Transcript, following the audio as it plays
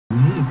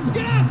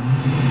Get up!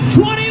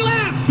 20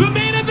 left! The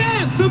main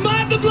event! The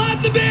mud, the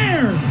blood, the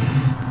beer!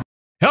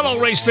 Hello,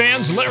 race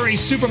fans. Larry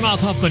Supermouth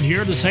Huffman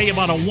here to tell you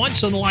about a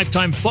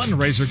once-in-a-lifetime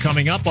fundraiser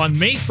coming up on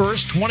May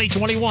 1st,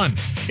 2021.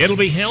 It'll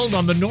be held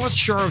on the North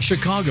Shore of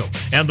Chicago,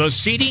 and the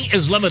seating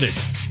is limited.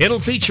 It'll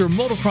feature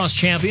motocross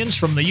champions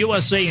from the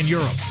USA and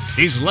Europe.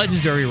 These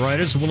legendary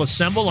riders will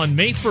assemble on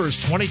May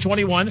 1st,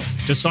 2021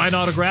 to sign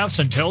autographs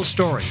and tell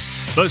stories.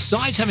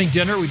 Besides having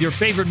dinner with your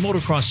favorite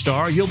motocross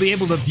star, you'll be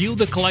able to view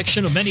the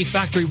collection of many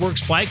Factory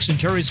Works bikes in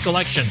Terry's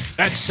collection.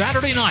 That's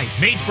Saturday night,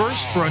 May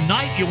 1st, for a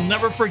night you'll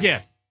never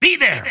forget. Be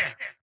there!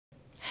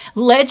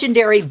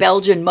 Legendary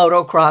Belgian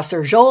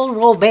motocrosser Joël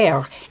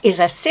Robert is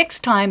a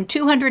six-time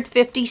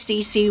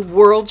 250cc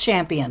world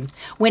champion,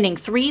 winning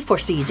 3 for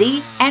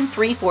CZ and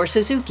 3 for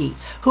Suzuki,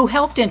 who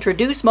helped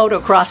introduce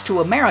motocross to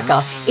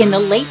America in the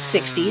late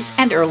 60s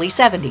and early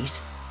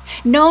 70s.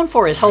 Known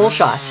for his hole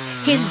shots,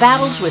 his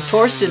battles with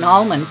Torsten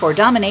Allmann for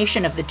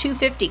domination of the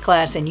 250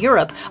 class in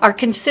Europe are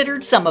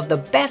considered some of the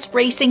best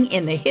racing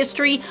in the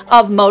history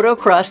of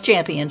motocross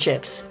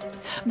championships.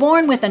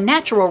 Born with a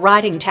natural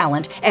riding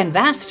talent and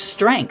vast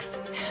strength,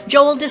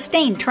 Joel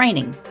disdained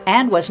training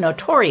and was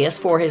notorious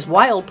for his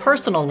wild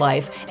personal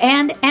life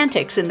and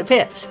antics in the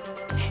pits.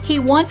 He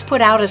once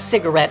put out a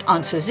cigarette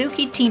on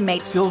Suzuki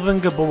teammate Sylvain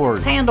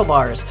Gabor's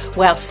handlebars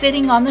while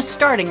sitting on the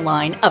starting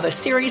line of a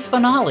series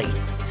finale,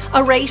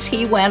 a race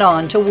he went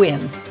on to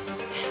win.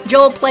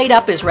 Joel played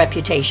up his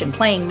reputation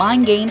playing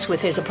mind games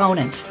with his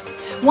opponents.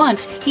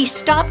 Once, he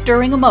stopped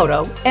during a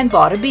moto and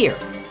bought a beer,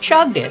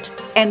 chugged it,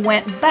 and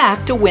went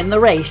back to win the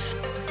race.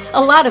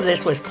 A lot of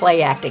this was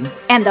play acting,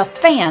 and the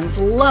fans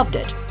loved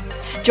it.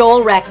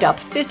 Joel racked up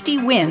 50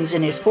 wins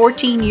in his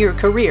 14-year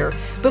career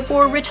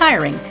before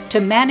retiring to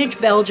manage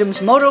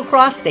Belgium's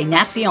Motocross des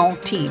Nations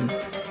team.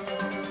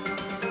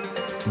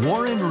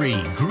 Warren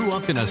Reed grew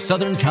up in a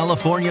Southern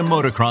California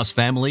motocross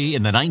family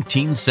in the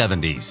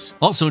 1970s,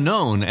 also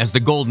known as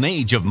the Golden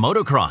Age of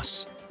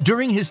motocross.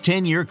 During his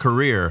 10-year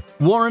career,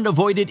 Warren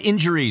avoided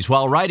injuries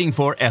while riding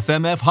for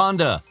FMF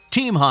Honda,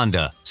 Team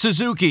Honda,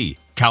 Suzuki,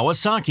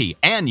 Kawasaki,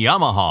 and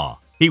Yamaha.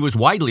 He was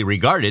widely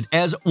regarded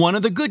as one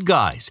of the good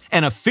guys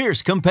and a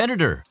fierce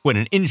competitor when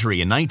an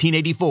injury in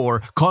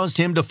 1984 caused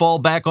him to fall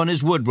back on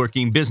his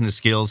woodworking business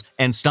skills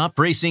and stop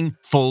racing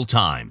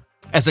full-time.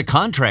 As a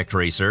contract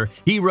racer,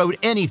 he rode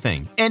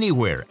anything,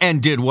 anywhere,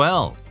 and did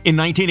well. In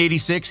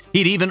 1986,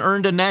 he'd even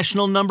earned a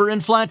national number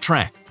in flat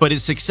track, but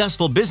his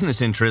successful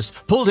business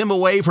interests pulled him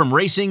away from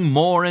racing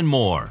more and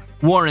more.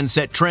 Warren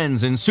set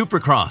trends in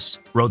Supercross,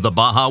 rode the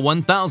Baja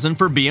 1000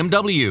 for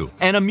BMW,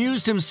 and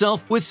amused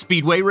himself with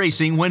speedway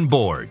racing when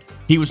bored.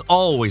 He was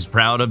always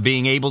proud of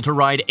being able to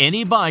ride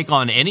any bike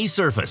on any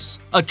surface.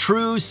 A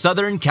true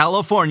Southern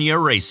California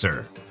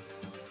racer.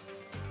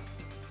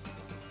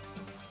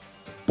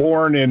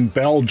 Born in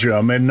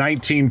Belgium in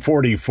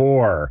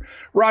 1944,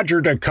 Roger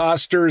de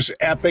Coster's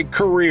epic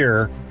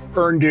career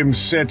earned him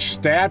such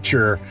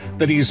stature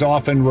that he's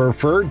often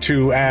referred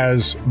to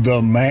as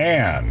the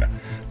man.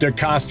 De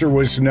Coster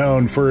was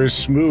known for his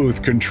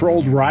smooth,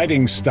 controlled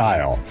riding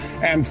style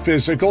and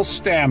physical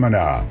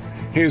stamina.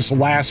 His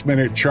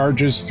last-minute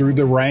charges through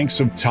the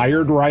ranks of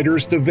tired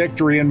riders to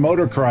victory in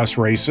motocross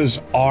races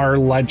are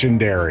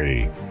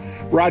legendary.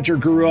 Roger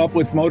grew up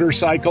with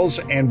motorcycles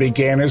and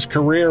began his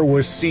career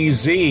with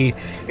CZ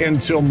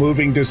until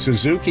moving to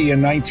Suzuki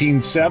in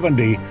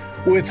 1970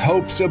 with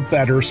hopes of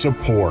better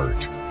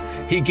support.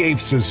 He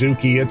gave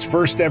Suzuki its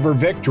first ever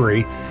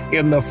victory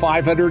in the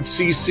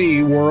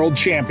 500cc World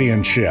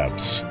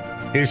Championships.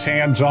 His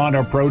hands-on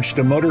approach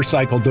to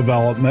motorcycle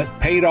development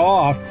paid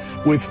off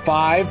with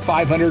 5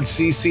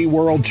 500cc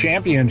World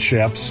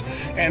Championships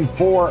and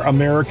 4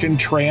 American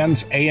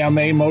Trans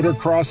AMA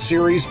Motocross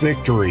Series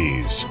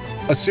victories.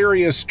 A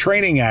serious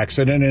training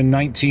accident in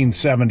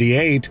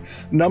 1978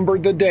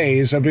 numbered the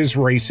days of his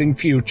racing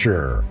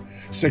future.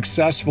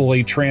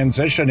 Successfully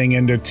transitioning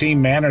into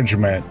team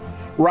management,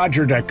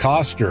 Roger de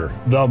Coster,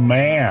 the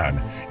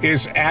man,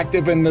 is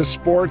active in the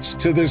sports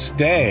to this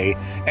day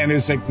and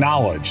is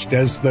acknowledged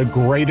as the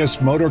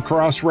greatest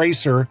motocross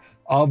racer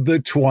of the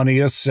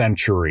 20th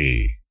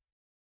century.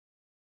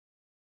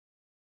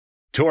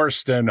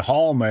 Torsten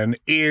Allmann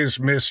is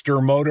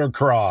Mr.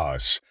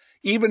 Motocross.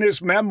 Even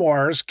his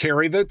memoirs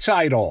carry the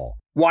title.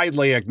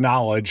 Widely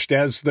acknowledged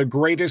as the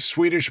greatest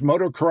Swedish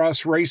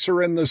motocross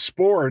racer in the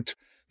sport,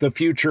 the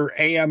future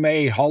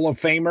AMA Hall of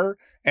Famer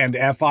and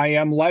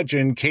FIM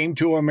legend came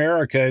to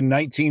America in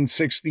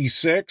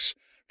 1966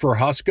 for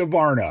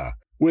Husqvarna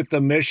with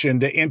the mission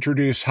to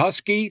introduce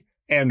Husky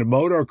and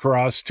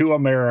motocross to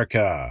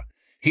America.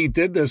 He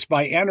did this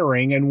by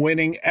entering and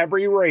winning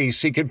every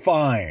race he could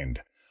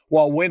find,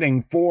 while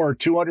winning 4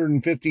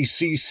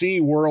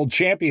 250cc World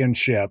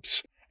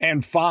Championships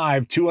and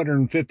 5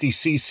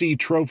 250cc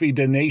Trophy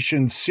des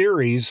Nations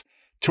series.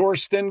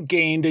 Torsten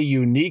gained a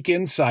unique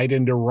insight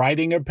into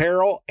riding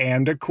apparel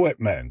and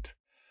equipment.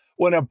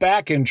 When a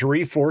back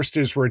injury forced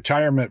his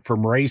retirement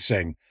from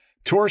racing,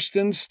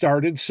 Torsten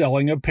started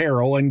selling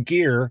apparel and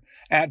gear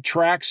at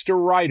tracks to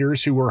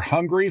riders who were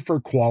hungry for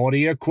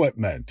quality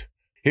equipment.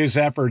 His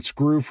efforts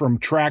grew from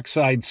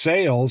trackside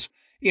sales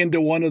into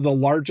one of the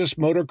largest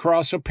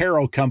motocross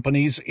apparel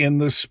companies in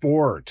the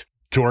sport,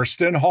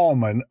 Torsten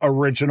Hallman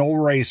Original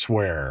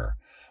Racewear.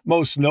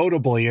 Most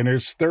notably in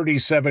his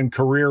 37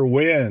 career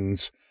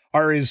wins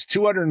are his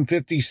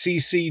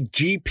 250cc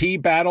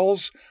GP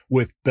battles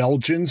with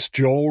Belgian's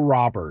Joel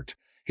Robert,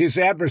 his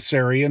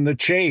adversary in the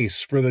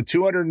chase for the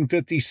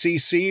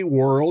 250cc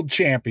World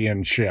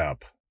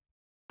Championship.